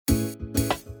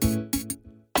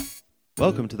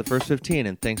Welcome to the First 15,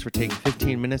 and thanks for taking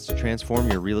 15 minutes to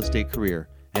transform your real estate career.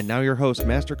 And now your host,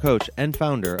 master coach, and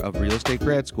founder of Real Estate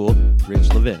Grad School,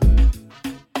 Rich Levin.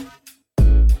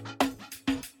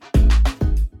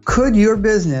 Could your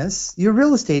business, your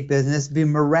real estate business, be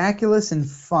miraculous and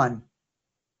fun?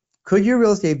 Could your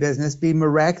real estate business be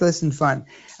miraculous and fun?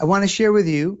 I want to share with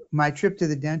you my trip to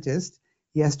the dentist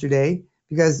yesterday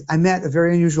because I met a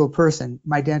very unusual person,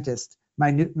 my dentist,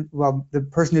 the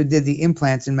person who did the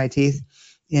implants in my teeth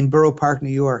in Borough Park, New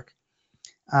York.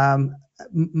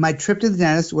 My trip to the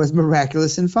dentist was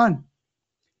miraculous and fun.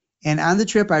 And on the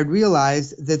trip, I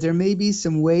realized that there may be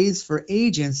some ways for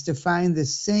agents to find the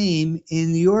same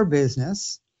in your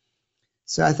business.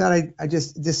 So I thought I'd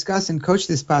just discuss and coach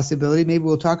this possibility. Maybe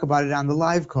we'll talk about it on the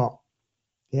live call.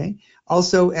 Okay.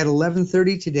 Also at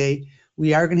 11:30 today,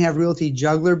 we are going to have Realty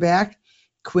Juggler back.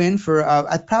 Quinn, for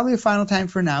probably a final time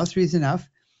for now, 3 is enough,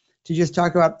 to just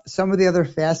talk about some of the other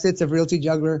facets of Realty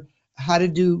Juggler, how to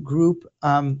do group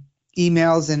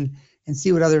emails and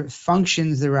see what other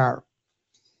functions there are.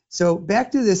 So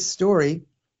back to this story,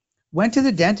 went to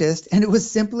the dentist and it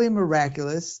was simply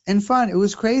miraculous and fun. It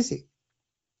was crazy.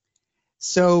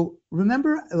 So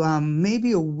remember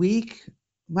maybe a week,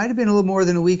 might have been a little more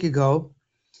than a week ago,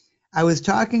 I was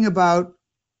talking about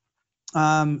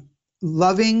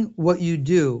loving what you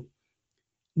do,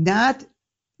 not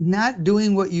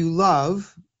doing what you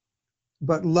love,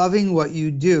 but loving what you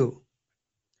do.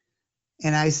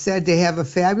 And I said to have a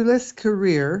fabulous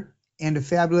career and a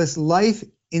fabulous life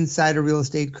inside a real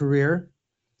estate career,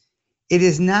 it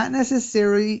is not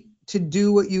necessary to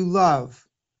do what you love.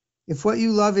 If what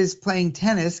you love is playing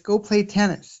tennis, go play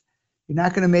tennis. You're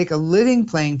not going to make a living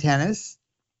playing tennis,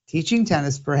 teaching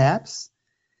tennis perhaps,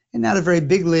 and not a very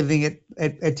big living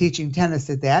at teaching tennis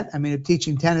at that. I mean, if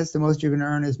teaching tennis, the most you're going to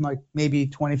earn is maybe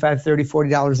 $25, $30,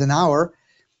 $40 an hour.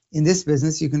 In this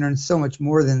business, you can earn so much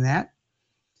more than that.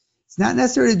 It's not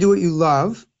necessary to do what you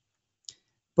love,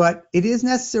 but it is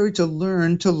necessary to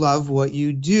learn to love what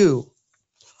you do.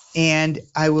 And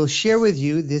I will share with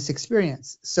you this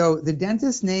experience. So the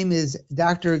dentist's name is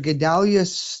Dr. Gedalia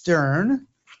Stern,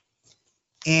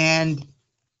 and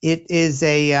it is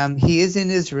he is in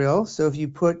Israel. So if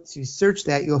you search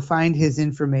that, you'll find his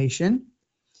information.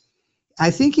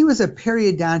 I think he was a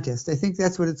periodontist. I think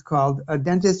that's what it's called, a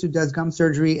dentist who does gum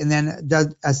surgery and then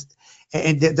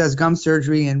does gum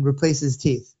surgery and replaces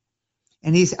teeth.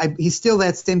 And he's still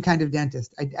that same kind of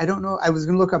dentist. I don't know. I was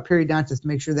going to look up periodontist to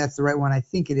make sure that's the right one. I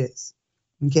think it is.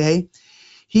 Okay.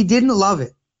 He didn't love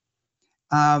it.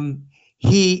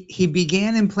 He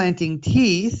began implanting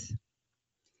teeth,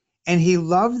 and he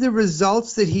loved the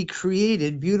results that he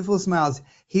created, beautiful smiles.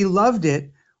 He loved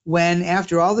it when,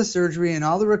 after all the surgery and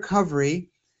all the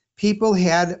recovery, people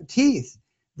had teeth.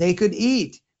 They could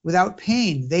eat without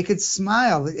pain. They could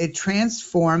smile. It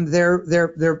transformed their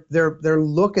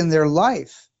look and their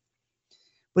life.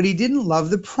 But he didn't love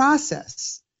the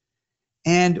process.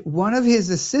 And one of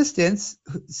his assistants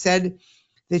said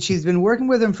that she's been working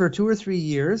with him for 2 or 3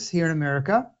 years here in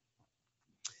America,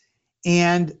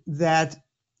 and that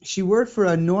she worked for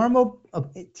a normal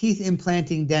teeth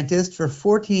implanting dentist for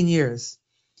 14 years.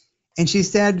 And she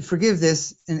said, forgive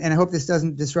this, and I hope this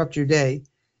doesn't disrupt your day,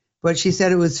 but she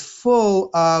said it was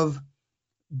full of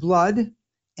blood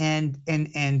and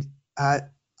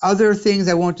other things.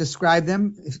 I won't describe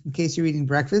them in case you're eating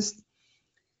breakfast,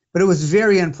 but it was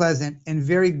very unpleasant and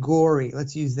very gory.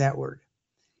 Let's use that word.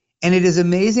 And it is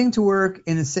amazing to work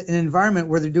in an environment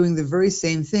where they're doing the very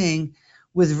same thing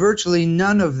with virtually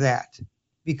none of that,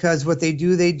 because what they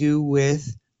do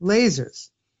with lasers.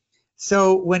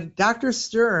 So when Dr.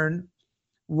 Stern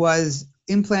was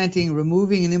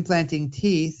removing and implanting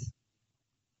teeth,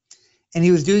 and he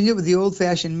was doing it with the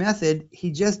old-fashioned method, he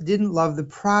just didn't love the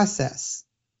process.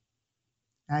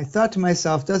 And I thought to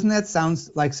myself, doesn't that sound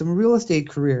like some real estate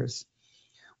careers?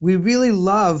 We really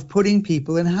love putting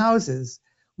people in houses.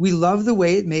 We love the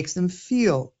way it makes them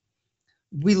feel.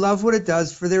 We love what it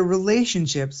does for their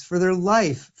relationships, for their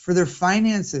life, for their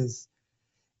finances.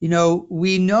 You know,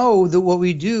 we know that what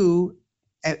we do,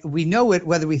 we know it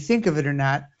whether we think of it or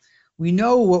not. We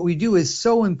know what we do is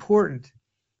so important,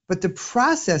 but the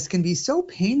process can be so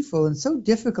painful and so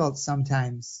difficult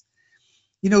sometimes.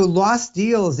 You know, lost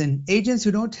deals and agents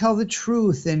who don't tell the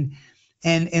truth and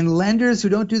lenders who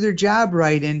don't do their job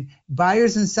right and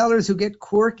buyers and sellers who get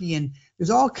quirky, and there's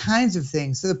all kinds of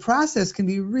things. So the process can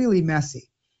be really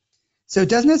messy. So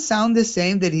doesn't it sound the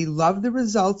same that he loved the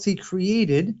results he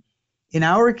created? In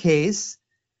our case,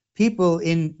 people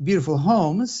in beautiful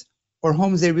homes or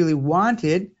homes they really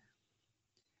wanted,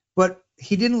 but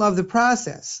he didn't love the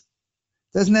process.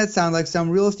 Doesn't that sound like some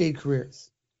real estate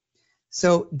careers?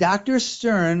 So Dr.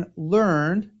 Stern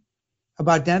learned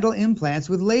about dental implants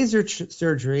with laser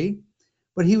surgery,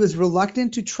 but he was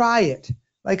reluctant to try it,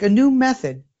 like a new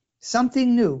method,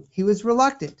 something new. He was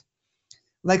reluctant.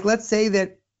 Like, let's say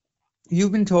that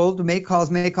you've been told to make calls,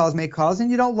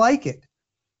 and you don't like it.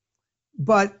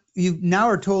 But you now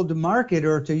are told to market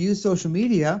or to use social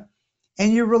media,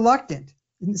 and you're reluctant.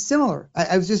 Similar.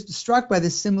 I was just struck by the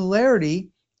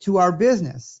similarity to our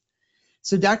business.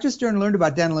 So Dr. Stern learned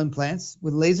about dental implants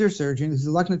with laser surgery. He was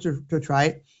reluctant to try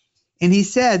it. And he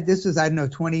said, this was,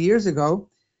 20 years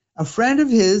ago, a friend of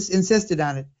his insisted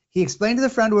on it. He explained to the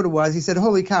friend what it was. He said,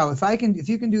 holy cow, if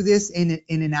you can do this in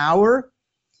an hour,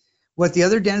 what the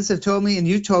other dentists have told me and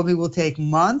you told me will take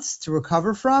months to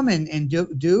recover from and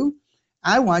do,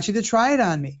 I want you to try it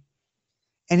on me.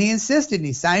 And he insisted, and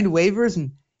he signed waivers,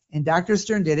 and Dr.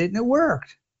 Stern did it, and it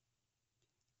worked.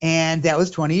 And that was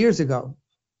 20 years ago.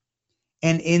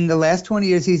 And in the last 20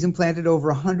 years, he's implanted over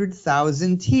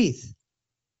 100,000 teeth.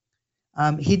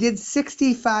 He did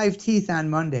 65 teeth on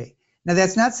Monday. Now,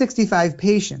 that's not 65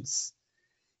 patients.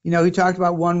 He talked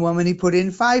about one woman, he put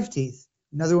in 5 teeth.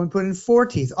 Another one put in 4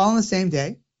 teeth, all on the same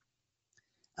day.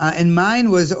 And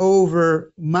mine was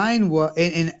on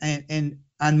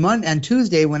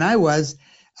Tuesday when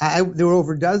there were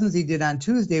over dozens he did on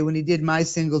Tuesday when he did my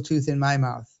single tooth in my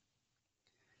mouth.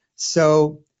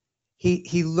 So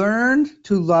he learned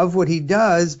to love what he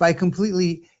does by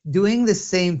completely doing the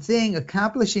same thing,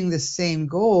 accomplishing the same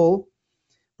goal,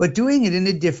 but doing it in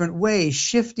a different way,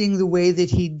 shifting the way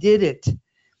that he did it,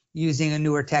 using a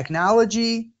newer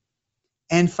technology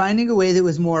and finding a way that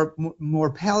was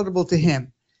more palatable to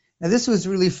him. Now, this was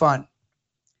really fun.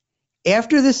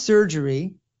 After the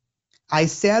surgery, I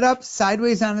sat up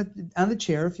sideways on the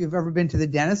chair. If you've ever been to the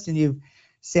dentist and you've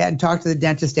sat and talked to the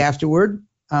dentist afterward,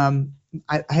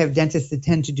 I have dentists that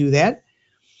tend to do that.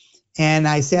 And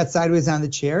I sat sideways on the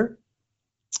chair,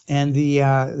 and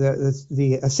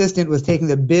the assistant was taking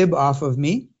the bib off of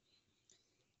me.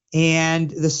 And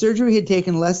the surgery had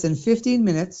taken less than 15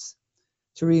 minutes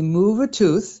to remove a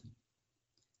tooth,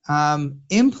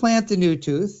 implant the new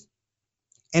tooth,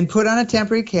 and put on a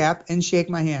temporary cap and shake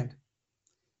my hand.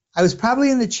 I was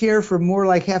probably in the chair for more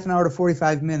like half an hour to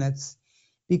 45 minutes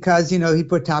because, he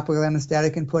put topical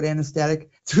anesthetic and put anesthetic.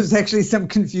 There was actually some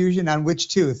confusion on which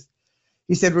tooth.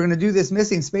 He said, we're going to do this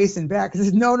missing space in back. I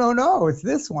said, no, it's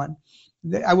this one.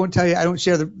 I won't tell you, I don't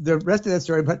share the rest of that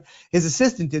story, but his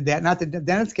assistant did that, not the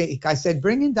dentist. I said,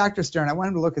 bring in Dr. Stern. I want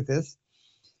him to look at this.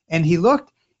 And he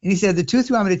looked, and he said, the tooth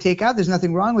you want me to take out, there's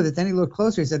nothing wrong with it. Then he looked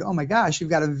closer. He said, oh, my gosh, you've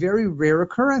got a very rare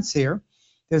occurrence here.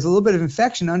 There's a little bit of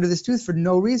infection under this tooth for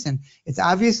no reason. It's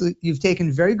obviously you've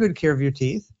taken very good care of your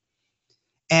teeth,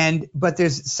 but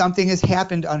there's something has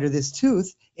happened under this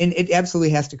tooth, and it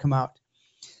absolutely has to come out.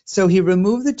 So he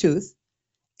removed the tooth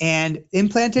and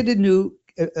implanted a new,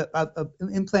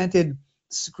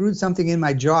 screwed something in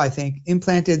my jaw, I think,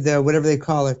 implanted the, whatever they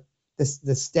call it,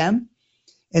 the stem,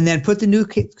 and then put the new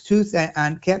tooth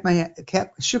on,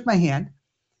 shook my hand,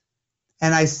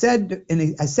 and I said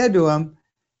to him,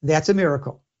 that's a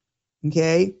miracle,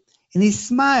 okay? And he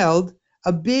smiled,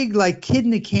 a big, like, kid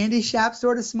in a candy shop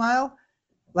sort of smile,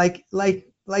 like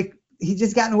he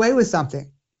just gotten away with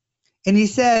something. And he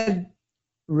said,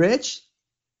 Rich,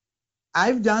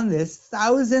 I've done this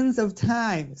thousands of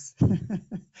times.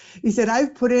 He said,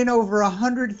 I've put in over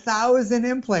 100,000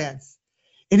 implants,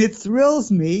 and it thrills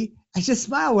me. I just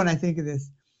smile when I think of this.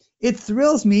 It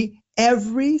thrills me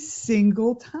every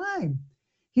single time.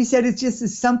 He said, it's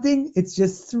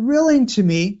just thrilling to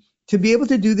me to be able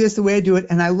to do this the way I do it,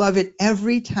 and I love it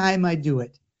every time I do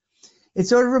it. It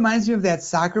sort of reminds me of that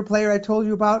soccer player I told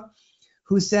you about,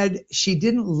 who said she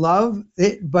didn't love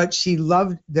it, but she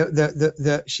loved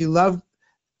she loved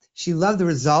the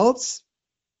results.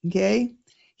 Okay,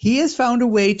 he has found a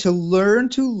way to learn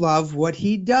to love what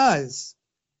he does.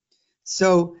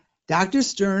 So Dr.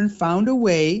 Stern found a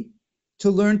way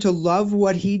to learn to love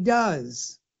what he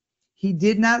does. He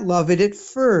did not love it at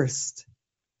first.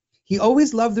 He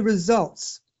always loved the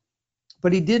results,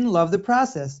 but he didn't love the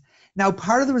process. Now,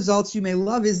 part of the results you may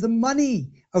love is the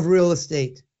money of real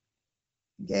estate.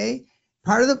 Okay?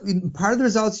 Part of the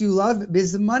results you love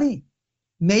is the money.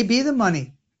 Maybe the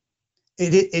money.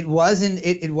 It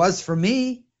was for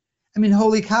me. I mean,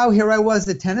 holy cow, here I was,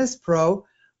 the tennis pro,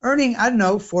 earning, I don't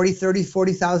know,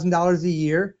 $40,000 a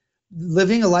year,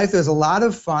 living a life that was a lot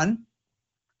of fun.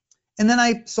 And then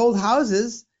I sold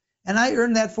houses, and I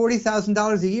earned that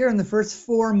 $40,000 a year in the first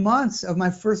 4 months of my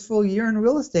first full year in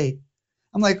real estate.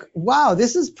 I'm like, wow,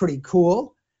 this is pretty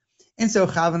cool. And so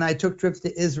Chav and I took trips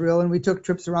to Israel, and we took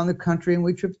trips around the country, and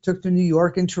we took to New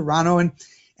York and Toronto.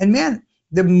 And man,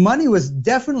 the money was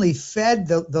definitely fed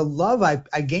the love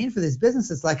I gained for this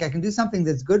business. It's like I can do something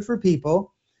that's good for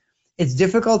people. It's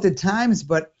difficult at times,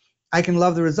 but I can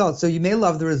love the result. So you may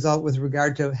love the result with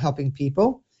regard to helping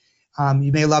people.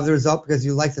 You may love the result because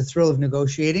you like the thrill of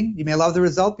negotiating. You may love the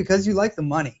result because you like the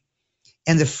money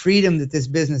and the freedom that this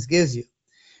business gives you.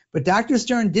 But Dr.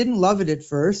 Stern didn't love it at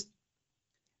first,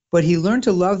 but he learned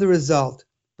to love the result,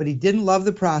 but he didn't love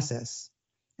the process.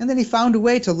 And then he found a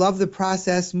way to love the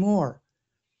process more.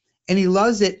 And he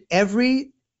loves it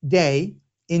every day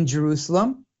in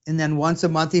Jerusalem. And then once a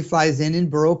month he flies in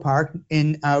Borough Park,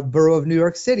 in borough of New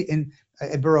York City, in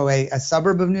a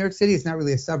suburb of New York City. It's not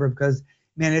really a suburb because,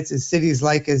 man, it's as cities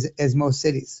like as most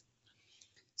cities.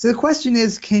 So the question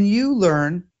is, can you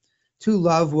learn to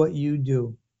love what you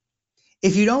do?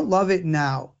 If you don't love it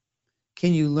now,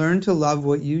 can you learn to love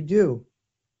what you do?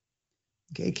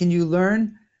 Okay, can you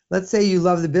learn, let's say you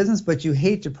love the business, but you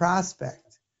hate to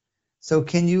prospect. So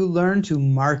can you learn to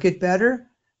market better?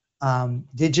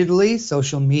 Digitally,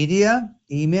 social media,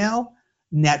 email,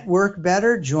 network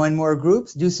better, join more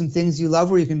groups, do some things you love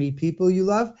where you can meet people you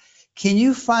love. Can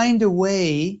you find a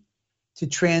way to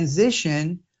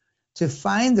transition to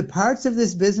find the parts of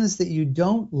this business that you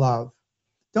don't love?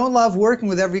 Don't love working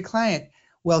with every client.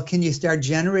 Well, can you start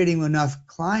generating enough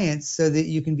clients so that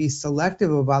you can be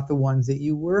selective about the ones that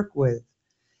you work with?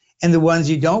 And the ones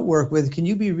you don't work with, can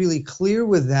you be really clear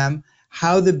with them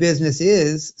how the business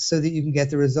is so that you can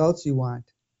get the results you want?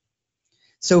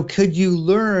 So can you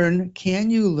learn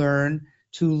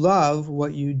to love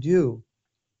what you do?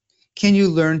 Can you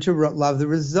learn to love the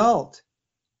result?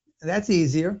 That's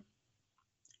easier.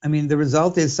 I mean, the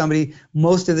result is somebody,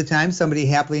 most of the time, somebody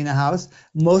happily in a house,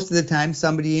 most of the time,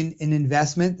 somebody in an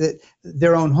investment, that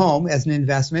their own home as an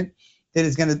investment that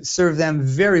is going to serve them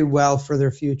very well for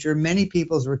their future. Many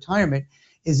people's retirement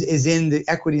is in the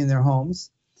equity in their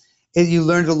homes. And you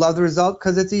learn to love the result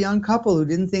because it's a young couple who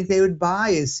didn't think they would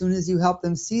buy as soon as you help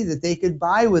them see that they could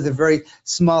buy with a very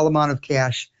small amount of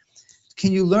cash.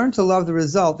 Can you learn to love the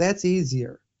result? That's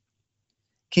easier.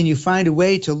 Can you find a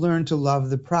way to learn to love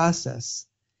the process?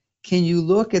 Can you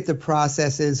look at the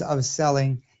processes of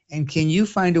selling, and can you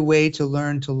find a way to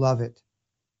learn to love it?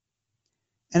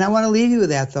 And I want to leave you with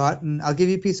that thought, and I'll give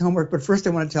you a piece of homework, but first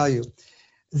I want to tell you,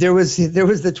 there was the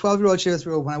 12-year-old Chivas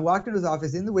Regal. When I walked into his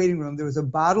office in the waiting room, there was a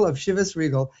bottle of Chivas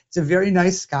Regal. It's a very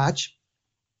nice scotch,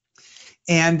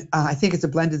 and I think it's a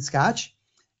blended scotch.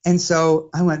 And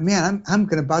so I went, man, I'm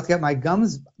about to get my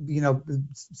gums,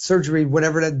 surgery,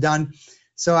 whatever that done.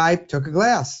 So I took a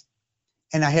glass.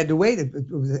 And I had to wait. I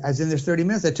was in there 30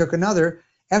 minutes. I took another.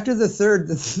 After the third,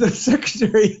 the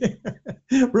secretary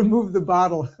removed the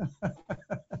bottle.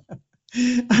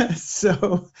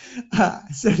 So I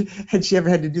said, had she ever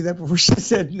had to do that before? She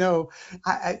said, no.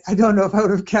 I don't know if I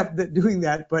would have kept doing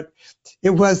that, but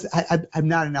it was, I'm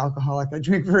not an alcoholic. I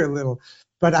drink very little.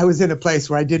 But I was in a place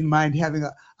where I didn't mind having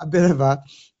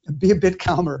be a bit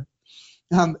calmer.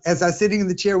 As I was sitting in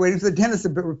the chair waiting for the dentist, the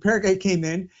repair guy came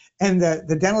in, and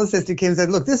the dental assistant came and said,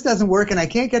 look, this doesn't work, and I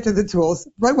can't get to the tools.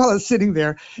 Right while I was sitting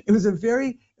there, it was a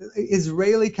very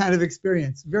Israeli kind of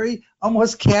experience, very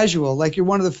almost casual, like you're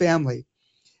one of the family.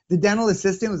 The dental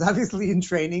assistant was obviously in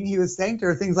training. He was saying to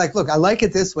her things like, look, I like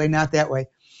it this way, not that way.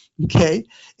 Okay?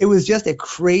 It was just a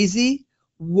crazy,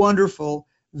 wonderful,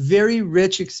 very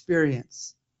rich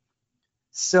experience.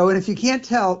 So, and if you can't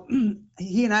tell,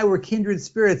 he and I were kindred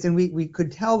spirits, and we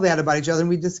could tell that about each other, and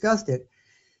we discussed it.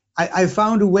 I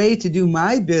found a way to do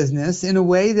my business in a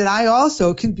way that I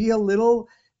also can be a little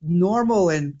normal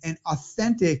and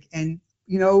authentic and,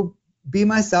 be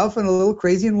myself and a little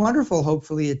crazy and wonderful,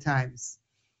 hopefully, at times.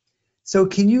 So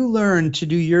can you learn to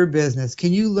do your business?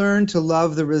 Can you learn to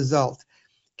love the result?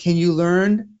 Can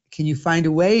you find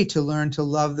a way to learn to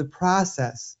love the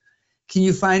process? Can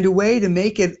you find a way to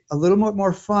make it a little bit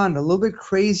more fun, a little bit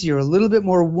crazier, a little bit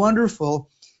more wonderful,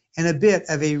 and a bit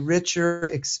of a richer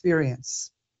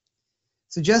experience?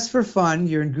 So just for fun,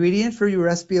 your ingredient for your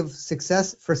recipe of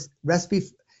success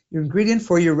your ingredient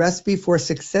for your recipe for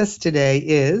success today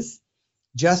is,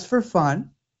 just for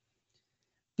fun,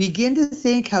 begin to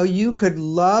think how you could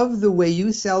love the way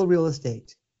you sell real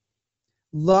estate,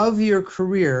 love your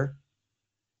career,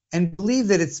 and believe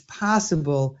that it's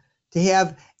possible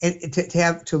to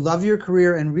love your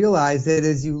career, and realize that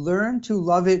as you learn to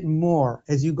love it more,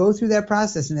 as you go through that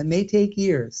process, and it may take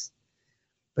years,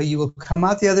 but you will come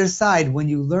out the other side. When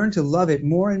you learn to love it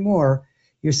more and more,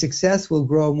 your success will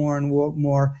grow more and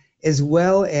more, as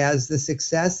well as the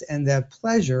success and the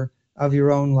pleasure of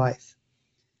your own life.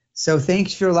 So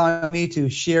thanks for allowing me to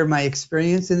share my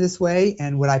experience in this way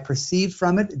and what I perceived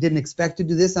from it. Didn't expect to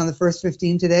do this on the first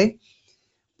 15 today,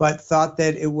 but thought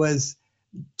that it was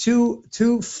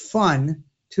too fun,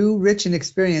 too rich in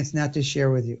experience not to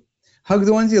share with you. Hug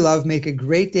the ones you love. Make a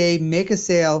great day. Make a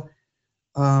sale.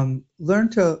 Learn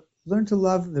to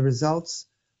love the results.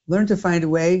 Learn to find a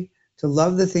way to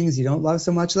love the things you don't love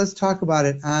so much. Let's talk about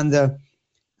it on the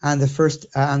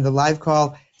live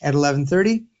call at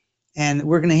 11:30, and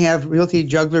we're going to have Realty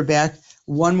Juggler back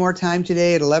one more time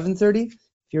today at 11:30. If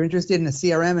you're interested in a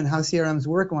CRM and how CRMs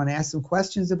work, I want to ask some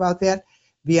questions about that,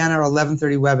 be on our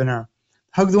 11:30 webinar.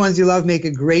 Hug the ones you love. Make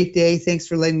a great day. Thanks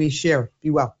for letting me share.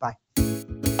 Be well. Bye.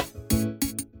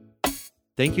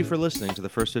 Thank you for listening to the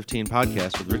First 15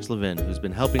 podcast with Rich Levin, who's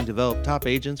been helping develop top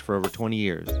agents for over 20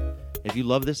 years. If you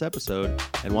love this episode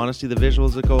and want to see the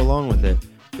visuals that go along with it,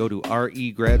 go to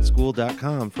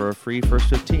regradschool.com for a free First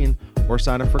 15 or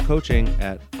sign up for coaching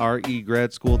at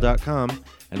regradschool.com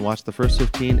and watch the First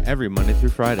 15 every Monday through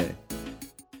Friday.